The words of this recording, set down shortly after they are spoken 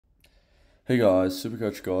Hey guys,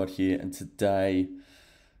 SuperCoach God here, and today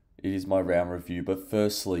it is my round review. But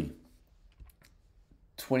firstly,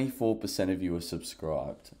 24% of you are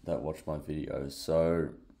subscribed that watch my videos, so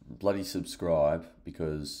bloody subscribe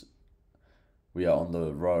because we are on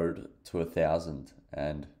the road to 1,000,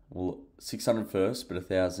 and well, 600 first, but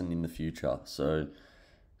 1,000 in the future. So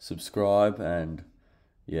subscribe, and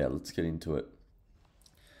yeah, let's get into it.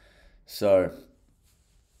 So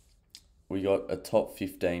we got a top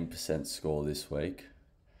 15% score this week.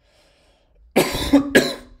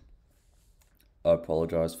 I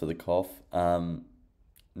apologize for the cough.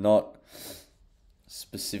 Not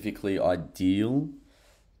specifically ideal,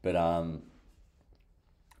 but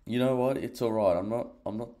you know what? It's all right.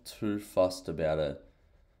 I'm not too fussed about a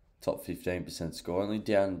top 15% score. Only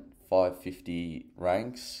down 550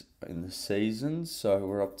 ranks in the season, so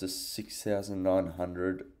we're up to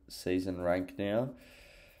 6,900 season rank now.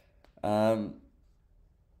 I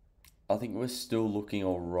think we're still looking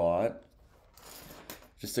all right.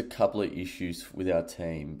 Just a couple of issues with our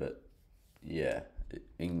team, but yeah,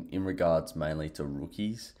 in regards mainly to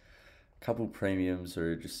rookies. A couple premiums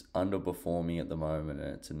are just underperforming at the moment,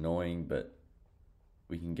 and it's annoying, but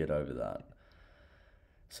we can get over that.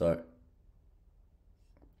 So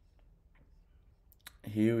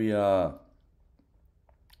here we are.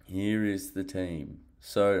 Here is the team.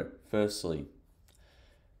 So firstly,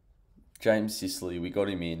 James Sicily, we got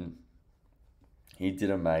him in. He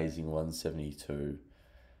did amazing, 172.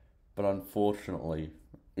 But unfortunately,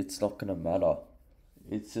 it's not going to matter.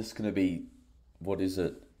 It's just going to be, what is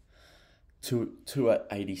it? Two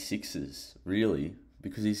 86s, really,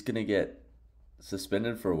 because he's going to get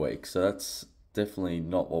suspended for a week. So that's definitely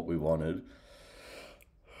not what we wanted.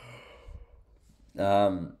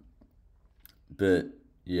 But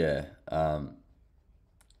yeah,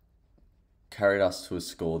 carried us to a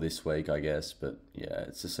score this week, I guess. But yeah,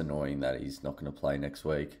 it's just annoying that he's not going to play next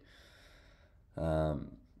week.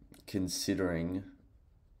 Considering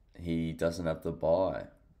he doesn't have the bye.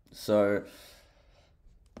 So,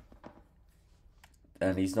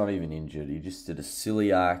 and he's not even injured. He just did a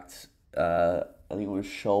silly act. I think it was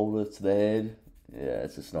shoulder to the head. Yeah,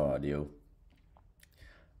 it's just not ideal.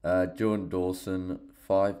 Jordan Dawson,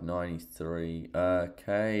 593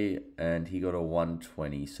 K, and he got a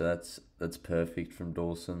 120. So that's perfect from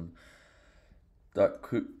Dawson.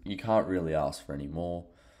 You can't really ask for any more.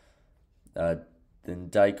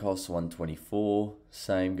 Then Dacos 124,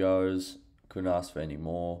 same goes. Couldn't ask for any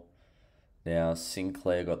more. Now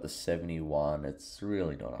Sinclair got the 71. It's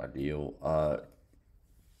really not ideal.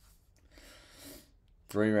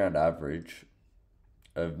 3 round average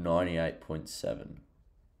of 98.7.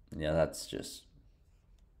 Now that's just,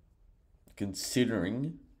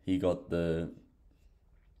 considering he got the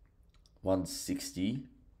 160,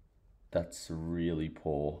 that's really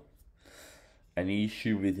poor. An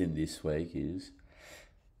issue with him this week is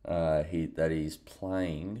he's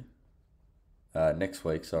playing next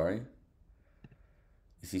week. Sorry,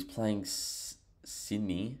 is he's playing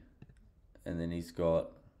Sydney, and then he's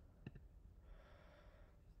got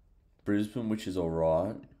Brisbane, which is all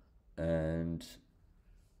right, and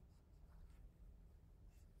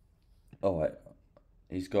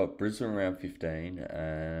he's got Brisbane round 15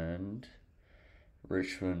 and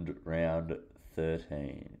Richmond round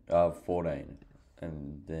 14,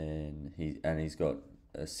 and then he's got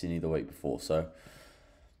Sydney the week before. So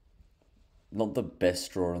not the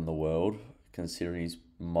best draw in the world, considering he's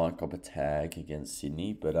might cop a tag against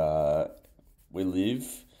Sydney, but we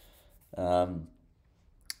live.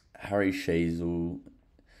 Harry Sheasel,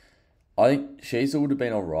 I think Sheasel would have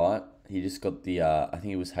been all right. He just got the I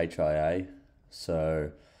think it was HIA,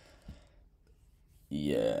 so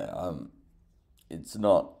yeah, it's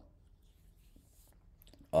not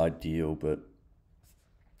ideal, but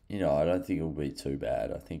I don't think it'll be too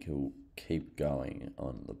bad. I think he'll keep going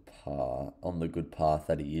on the good path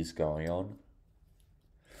that he is going on.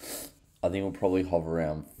 I think we'll probably hover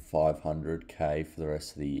around 500K for the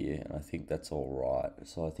rest of the year, and I think that's all right.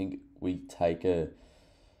 So I think we take a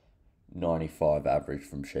 95 average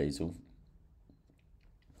from Sheasel.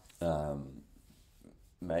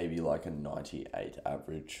 Maybe like a 98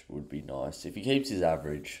 average would be nice. If he keeps his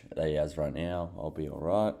average that he has right now, I'll be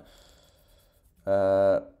all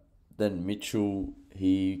right. Then Mitchell,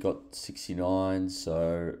 he got 69,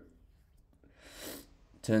 so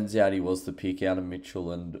turns out he was the pick out of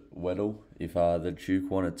Mitchell and Weddle, if the Duke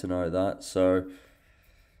wanted to know that. So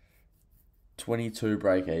 22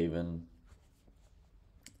 break even.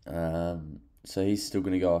 So he's still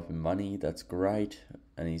going to go up in money. That's great.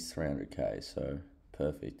 And he's 300K, so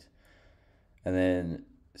perfect. And then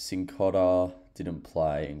Sincotta didn't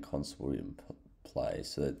play and Constable play.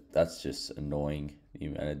 So that's just annoying. The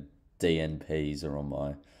amount of DNPs are on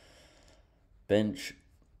my bench.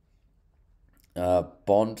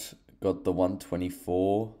 Bont got the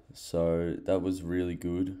 124, so that was really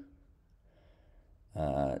good.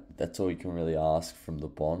 That's all you can really ask from the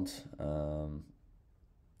Bont.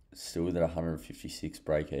 Still with a 156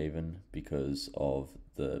 break even because of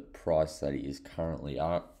the price that he is currently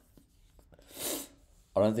at.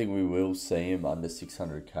 I don't think we will see him under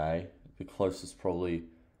 600k. The closest probably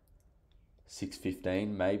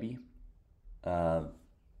 615 maybe. But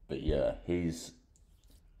yeah, he's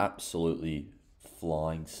absolutely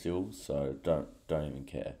flying still, so don't even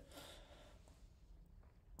care.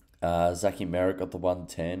 Zachy Merritt got the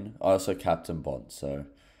 110. I also captain Bont, so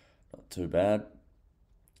not too bad.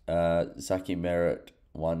 Zachy Merritt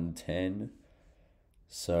 110.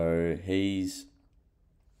 So he's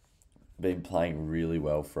been playing really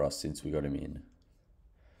well for us since we got him in.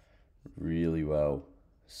 Really well.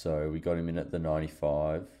 So we got him in at the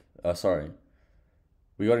 95.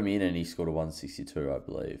 We got him in and he scored a 162, I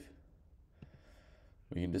believe.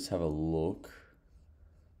 We can just have a look.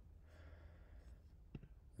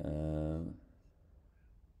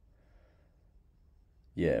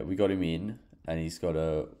 Yeah, we got him in and he's got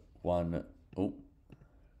a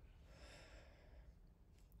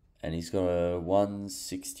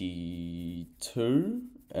 162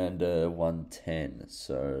 and a 110.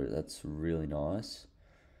 So that's really nice.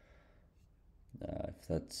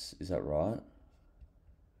 Is that right?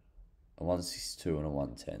 A 162 and a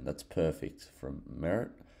 110. That's perfect from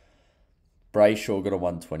Merritt. Brayshaw got a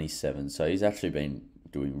 127, so he's actually been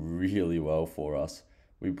doing really well for us.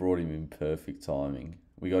 We brought him in perfect timing.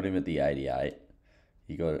 We got him at the 88.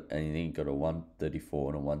 He got a 134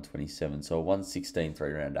 and a 127, so a 116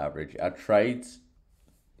 3-round average. Our trades,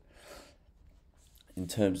 in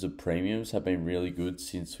terms of premiums, have been really good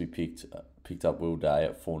since we picked up Will Day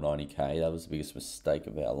at 490k. That was the biggest mistake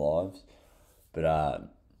of our lives.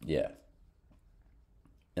 But yeah.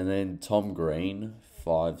 And then Tom Green,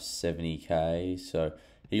 570k. So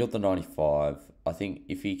he got the 95. I think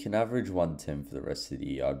if he can average 110 for the rest of the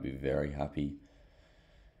year, I'd be very happy.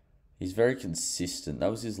 He's very consistent. That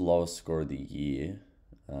was his lowest score of the year.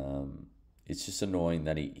 It's just annoying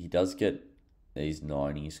that he does get these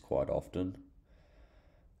 90s quite often.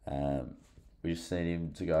 We just need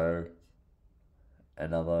him to go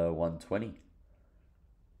another 120.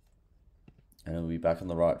 And he'll be back on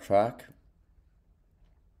the right track.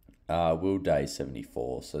 Will Day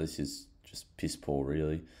 74. So this is just piss poor,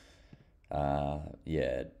 really.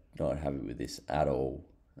 Yeah, not happy with this at all.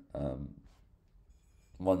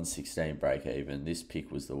 116 break even. This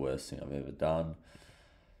pick was the worst thing I've ever done.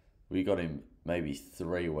 We got him maybe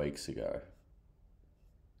 3 weeks ago.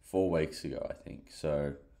 4 weeks ago, I think.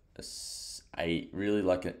 So it's probably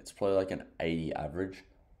like an 80 average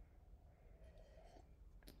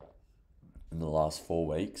in the last 4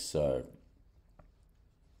 weeks. So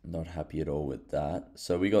not happy at all with that.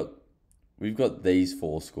 So we've got these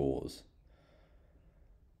 4 scores.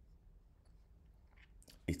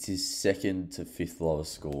 It's his 2nd to 5th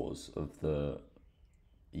lowest scores of the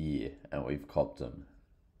year, and we've copped them.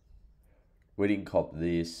 We didn't cop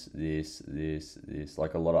this,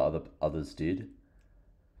 like a lot of others did.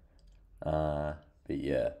 But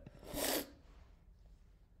yeah.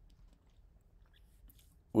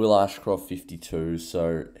 Will Ashcroft 52,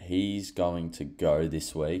 so he's going to go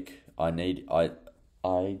this week. I don't know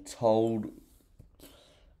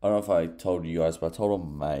if I told you guys, but I told all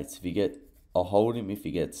my mates, I'll hold him if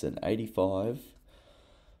he gets an 85,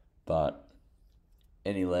 but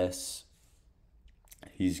any less,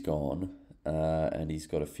 he's gone, and he's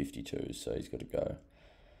got a 52, so he's got to go.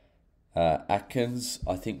 Atkins,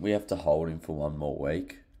 I think we have to hold him for 1 more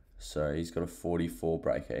week, so he's got a 44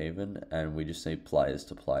 break even, and we just need players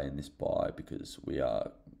to play in this bye because we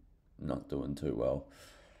are not doing too well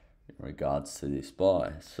in regards to this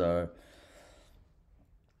bye. So,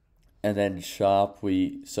 and then Sharp,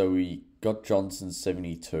 we got Johnson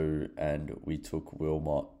 72 and we took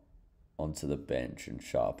Wilmot onto the bench and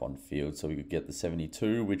Sharp on field so we could get the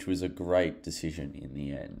 72, which was a great decision in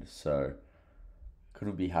the end. So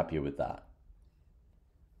couldn't be happier with that.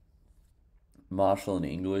 Marshall and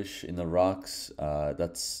English in the rucks,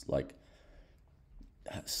 that's like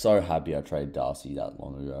so happy I traded Darcy that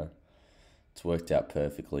long ago. It's worked out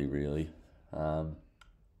perfectly, really. But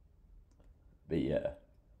yeah.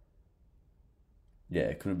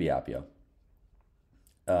 Yeah, couldn't be happier.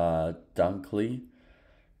 Dunkley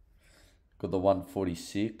got the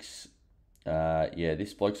 146. Yeah,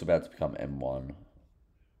 this bloke's about to become M1.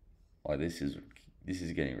 Like this is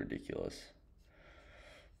getting ridiculous.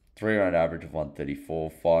 3 round average of 134,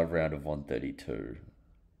 5 round of 132.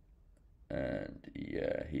 And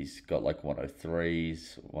yeah, he's got like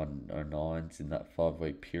 103s, 109s in that 5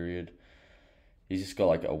 week period. He's just got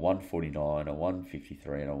like a 149, a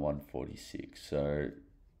 153, and a 146. So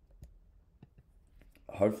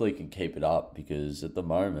hopefully he can keep it up, because at the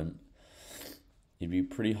moment he'd be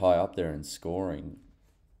pretty high up there in scoring.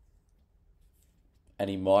 And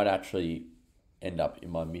he might actually end up in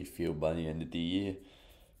my midfield by the end of the year,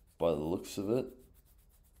 by the looks of it.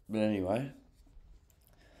 But anyway,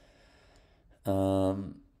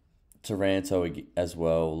 Taranto as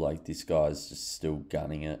well. Like, this guy's just still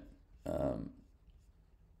gunning it.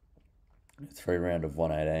 3 round of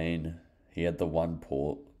 118. He had the one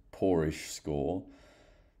poorish score.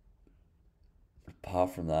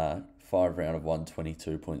 Apart from that, 5 round of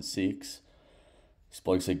 122.6. This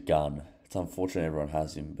bloke's a gun. It's unfortunate everyone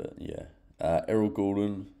has him, but yeah. Errol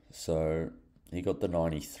Goulden, so he got the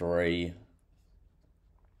 93.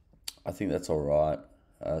 I think that's alright.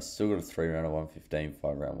 Still got a 3 round of 115,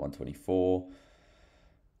 5 round 124.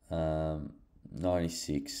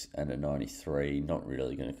 96 and a 93. Not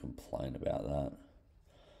really going to complain about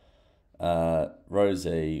that.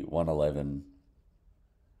 Rosie, 111.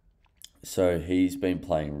 So he's been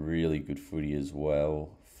playing really good footy as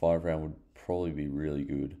well. 5 round would probably be really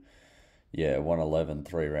good. Yeah, 111,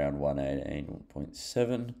 3 round,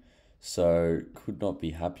 118.7. So could not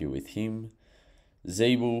be happier with him.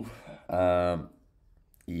 Zeeble, yeah,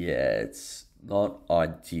 it's not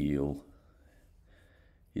ideal,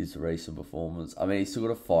 his recent performance. I mean, he still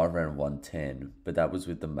got a 5 round 110, but that was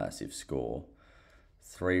with the massive score.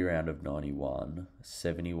 3 round of 91,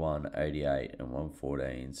 71, 88, and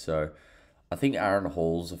 114. So I think Aaron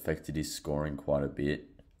Hall's affected his scoring quite a bit.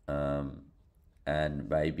 And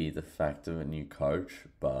maybe the fact of a new coach,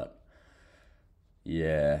 but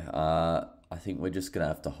yeah, I think we're just going to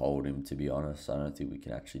have to hold him, to be honest. I don't think we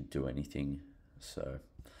can actually do anything. So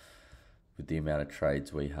with the amount of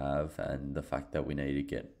trades we have and the fact that we need to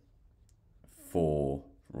get 4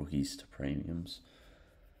 rookies to premiums,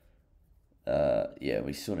 yeah,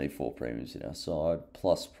 we still need 4 premiums in our side.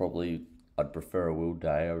 Plus, probably I'd prefer a Will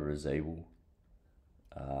Day over a Zeeble,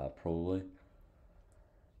 probably.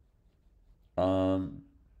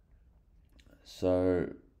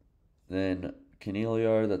 So then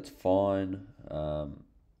Canelio, that's fine.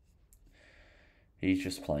 He's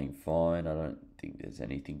just playing fine. I don't think there's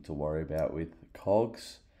anything to worry about with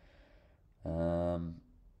Cogs.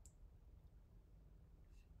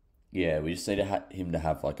 Yeah, we just need him to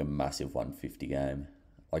have like a massive 150 game,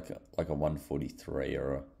 like a 143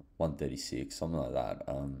 or a 136, something like that.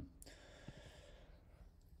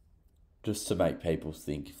 Just to make people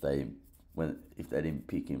think if they didn't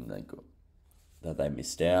pick him, that they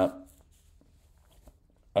missed out.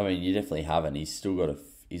 I mean, you definitely haven't. He's still got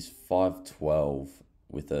he's 512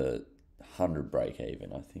 with a 100 break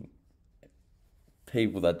even. I think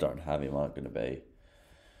people that don't have him aren't going to be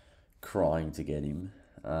crying to get him.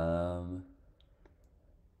 And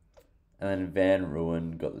then Van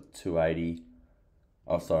Ruin got the 280.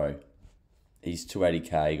 Oh, sorry. He's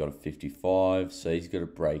 280k, got a 55, so he's got a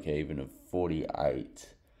break even of 48.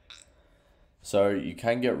 So you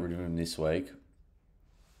can get rid of him this week.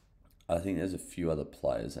 I think there's a few other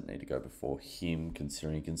players that need to go before him,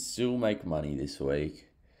 considering he can still make money this week.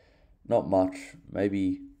 Not much,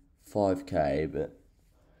 maybe 5k, but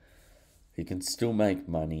he can still make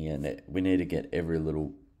money, and we need to get every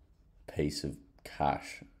little piece of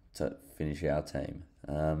cash to finish our team.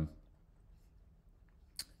 And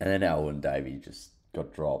then Alwyn Davey just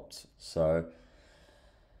got dropped. So,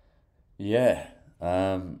 yeah.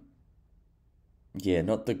 Yeah,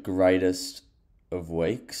 not the greatest of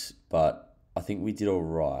weeks, but I think we did all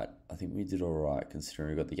right. Considering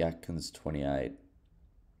we got the Atkins 28,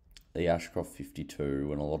 the Ashcroft 52,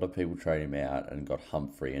 when a lot of people traded him out, and got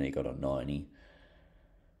Humphrey and he got a 90.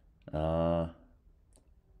 And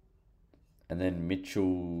then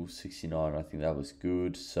Mitchell 69, I think that was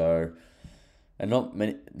good. So, and not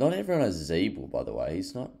everyone has Zeeble, by the way.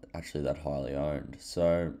 He's not actually that highly owned.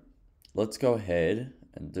 So let's go ahead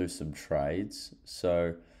and do some trades.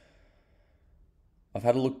 So I've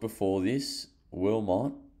had a look before this.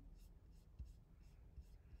 Wilmot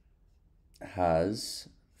has,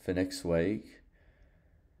 for next week,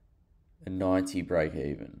 a 90 break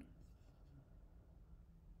even.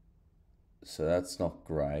 So that's not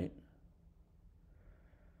great.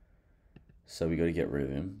 So we got to get rid of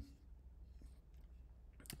him.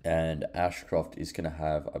 And Ashcroft is going to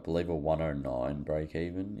have, I believe, a 109 break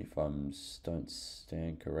even, if I don't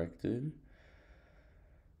stand corrected.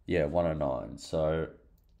 Yeah, 109. So,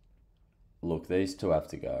 look, these two have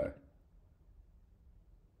to go.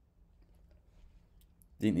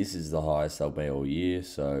 think this is the highest they'll be all year,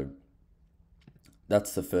 so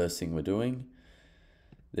that's the first thing we're doing.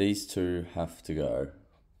 These two have to go.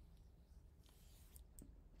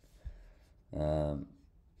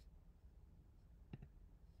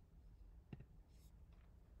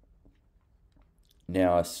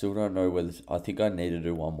 Now, I still don't know whether... I think I need to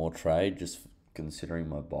do one more trade, just considering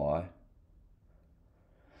my buy.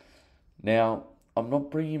 Now, I'm not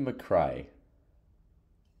bringing McRae,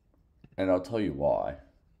 and I'll tell you why.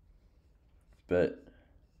 But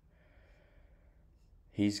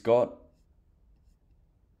he's got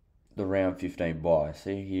the round 15 buy.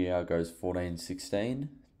 See here how it goes 14, 16,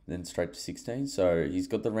 then straight to 16. So he's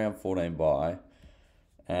got the round 14 buy,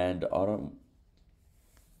 and I don't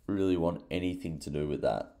really want anything to do with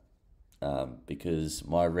that, because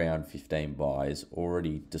my round 15 buy is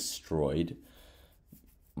already destroyed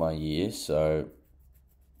my year. So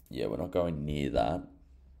yeah, we're not going near that.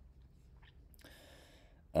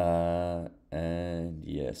 And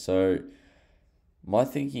yeah, so my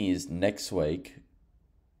thinking is next week,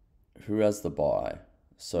 who has the buy?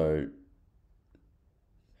 So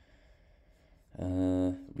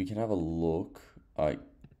we can have a look.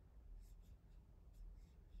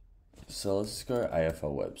 So let's just go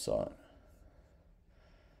AFL website.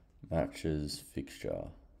 Matches, fixture.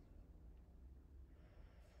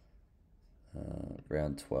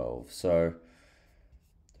 Round 12. So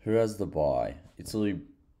who has the buy? It's literally...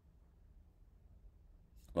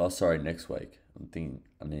 Oh, sorry, next week. I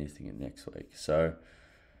need to think of next week. So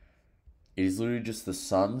it is literally just the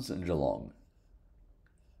Suns and Geelong.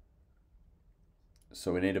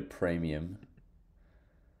 So we need a premium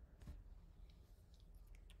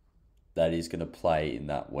that is going to play in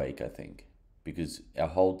that week, I think. Because our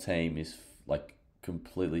whole team is like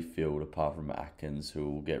completely filled apart from Atkins, who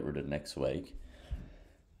we'll get rid of next week.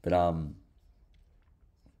 But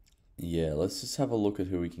yeah, let's just have a look at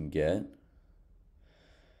who we can get.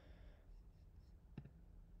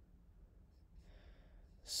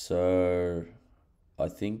 So I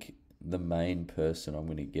think the main person I'm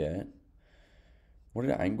going to get... What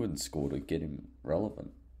did Angwin score to get him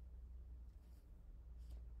relevant?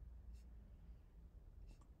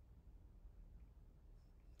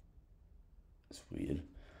 It's weird.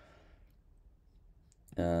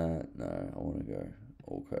 No, I want to go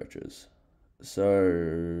all coaches.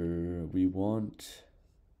 So we want...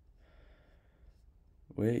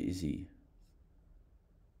 Where is he?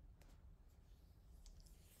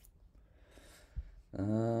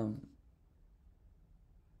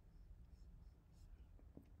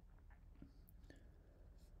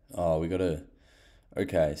 Oh, we gotta...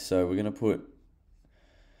 Okay, so we're gonna put...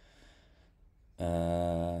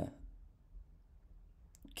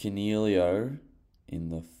 Canelio in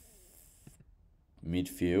the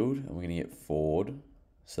midfield, and we're gonna get Ford.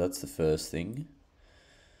 So that's the first thing.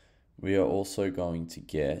 We are also going to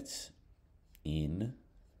get in...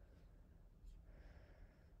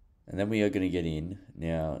 And then we are going to get in.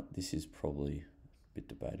 Now, this is probably a bit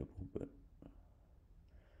debatable, but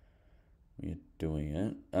we are doing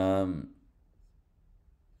it.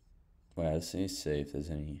 Wait, I just need to see if there's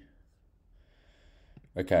any...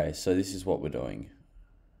 Okay, so this is what we're doing.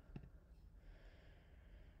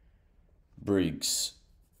 Briggs.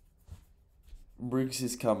 Briggs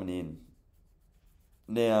is coming in.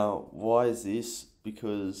 Now, why is this?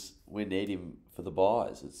 Because we need him for the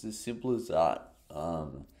buys. It's as simple as that.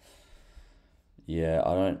 Yeah,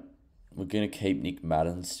 we're going to keep Nick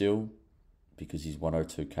Madden still because he's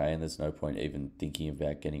 102k and there's no point even thinking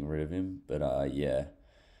about getting rid of him. But yeah.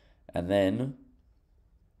 And then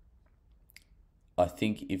I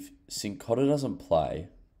think if Sincotta doesn't play,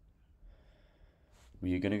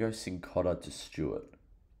 we're going to go Sincotta to Stewart.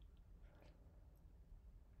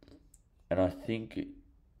 And I think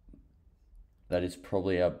that is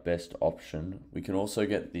probably our best option. We can also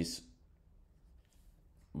get this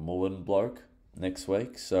Mullen bloke next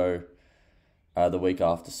week. So, the week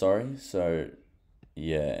after, sorry. So,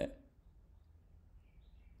 yeah.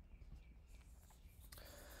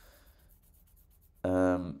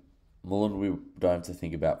 Mullen we don't have to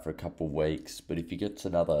think about for a couple of weeks, but if he gets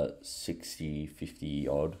another 60, 50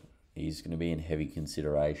 odd, he's going to be in heavy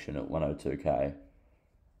consideration at 102k.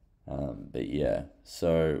 But yeah,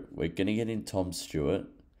 so we're going to get in Tom Stewart,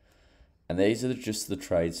 and these are just the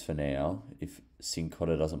trades for now. If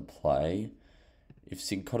Sincotta doesn't play, if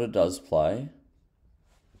Sincotta does play,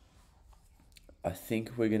 I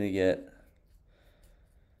think we're going to get...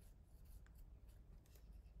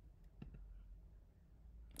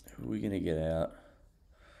 Who are we going to get out?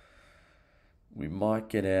 We might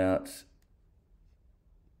get out...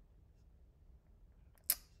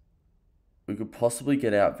 We could possibly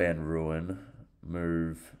get out Van Ruin.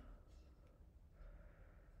 move.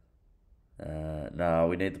 No,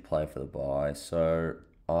 we need to play for the bye. So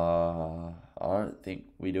I don't think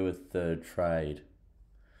we do a third trade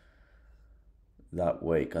that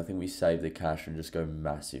week. I think we save the cash and just go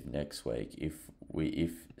massive next week if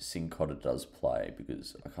Sin Cotter does play,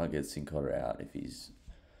 because I can't get Sin Cotter out if he's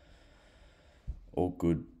all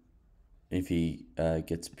good, if he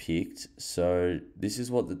gets picked. So this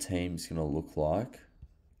is what the team's going to look like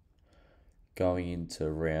going into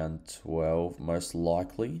round 12, most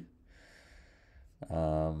likely.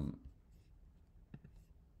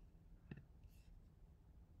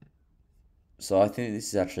 So I think this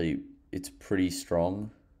is actually, it's pretty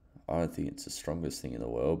strong. I don't think it's the strongest thing in the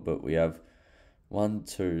world, but we have 1,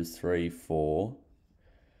 2, 3, 4,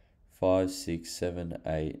 5, 6, 7,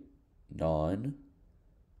 8, 9,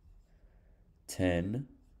 10,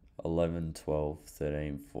 11, 12,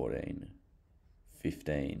 13, 14,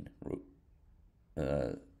 15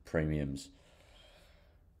 premiums.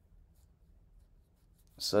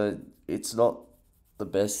 So it's not the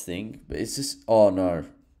best thing, but it's just, oh no,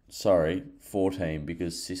 sorry, 14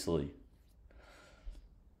 because Sicily.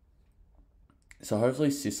 So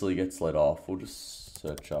hopefully Sicily gets let off. We'll just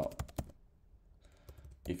search up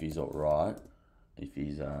if he's alright, if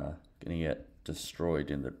he's going to get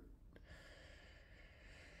destroyed in the...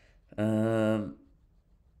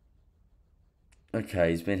 Okay,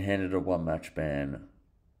 he's been handed a 1-match ban.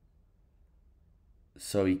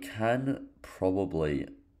 So he can probably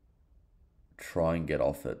try and get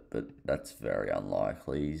off it, but that's very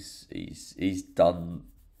unlikely. He's done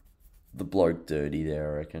the bloke dirty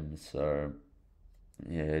there, I reckon. So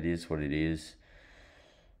yeah, it is what it is.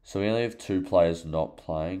 So we only have 2 players not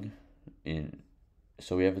playing in.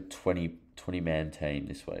 So we have a 20 man team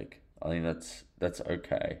this week. I think that's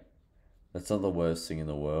okay. That's not the worst thing in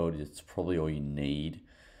the world. It's probably all you need.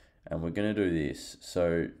 And we're gonna do this.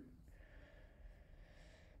 So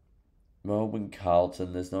Melbourne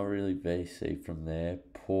Carlton, there's not really VC from there.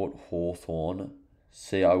 Port Hawthorn.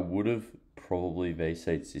 See, I would have probably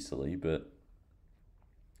VC'd Sicily, but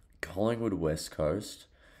Collingwood West Coast.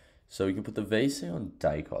 So we can put the VC on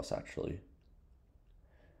Dacos, actually.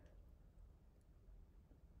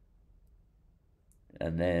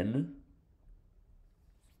 And then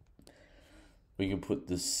we can put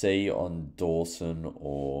the C on Dawson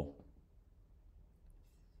or...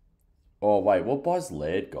 Oh, wait, what buys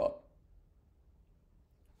Laird got?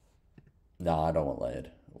 Nah, I don't want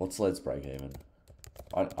Laird. What's Laird's break even?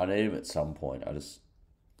 I need him at some point.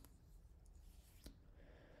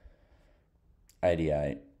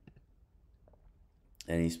 88.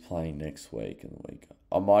 And he's playing next week and the week.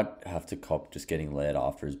 I might have to cop just getting Laird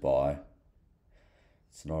after his bye.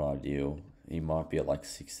 It's not ideal. He might be at like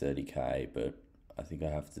 630k, but I think I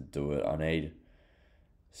have to do it. I need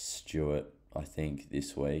Stewart, I think,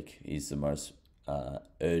 this week. He's the most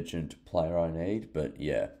urgent player I need, but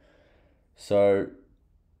yeah. So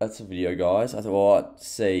that's the video, guys. I thought,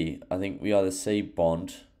 I think we either see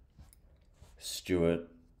Bond, Stewart,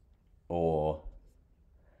 or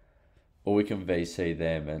we can VC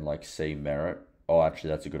them and like see Merritt. Oh, actually,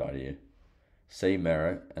 that's a good idea. See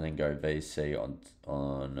Merritt and then go VC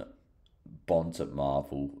on Bonds at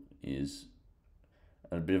Marvel is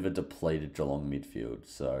a bit of a depleted Geelong midfield.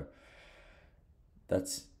 So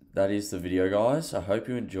that is the video, guys. I hope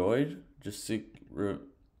you enjoyed. Just to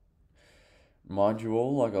remind you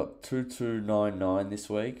all, I got 2299 this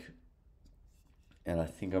week, and I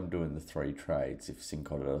think I'm doing the 3 trades if Sin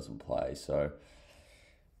Cotter doesn't play. So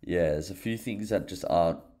yeah, there's a few things that just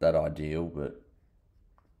aren't that ideal, but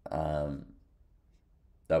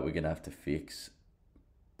that we're gonna have to fix.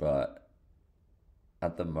 But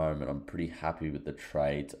at the moment, I'm pretty happy with the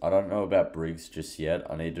trades. I don't know about Briggs just yet.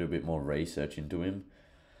 I need to do a bit more research into him.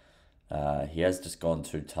 He has just gone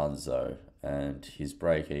 2 tons though, and his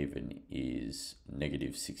break even is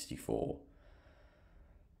 -64.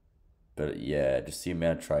 But yeah, just the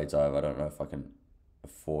amount of trades I have, I don't know if I can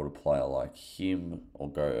afford a player like him or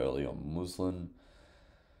go early on Muslin.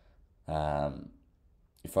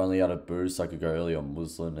 If only I had a boost, I could go early on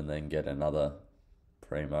Muslin and then get another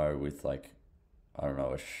primo with like, I don't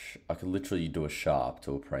know, I could literally do a sharp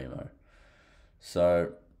to a primo.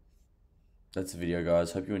 So that's the video,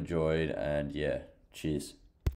 guys. Hope you enjoyed, and yeah, cheers.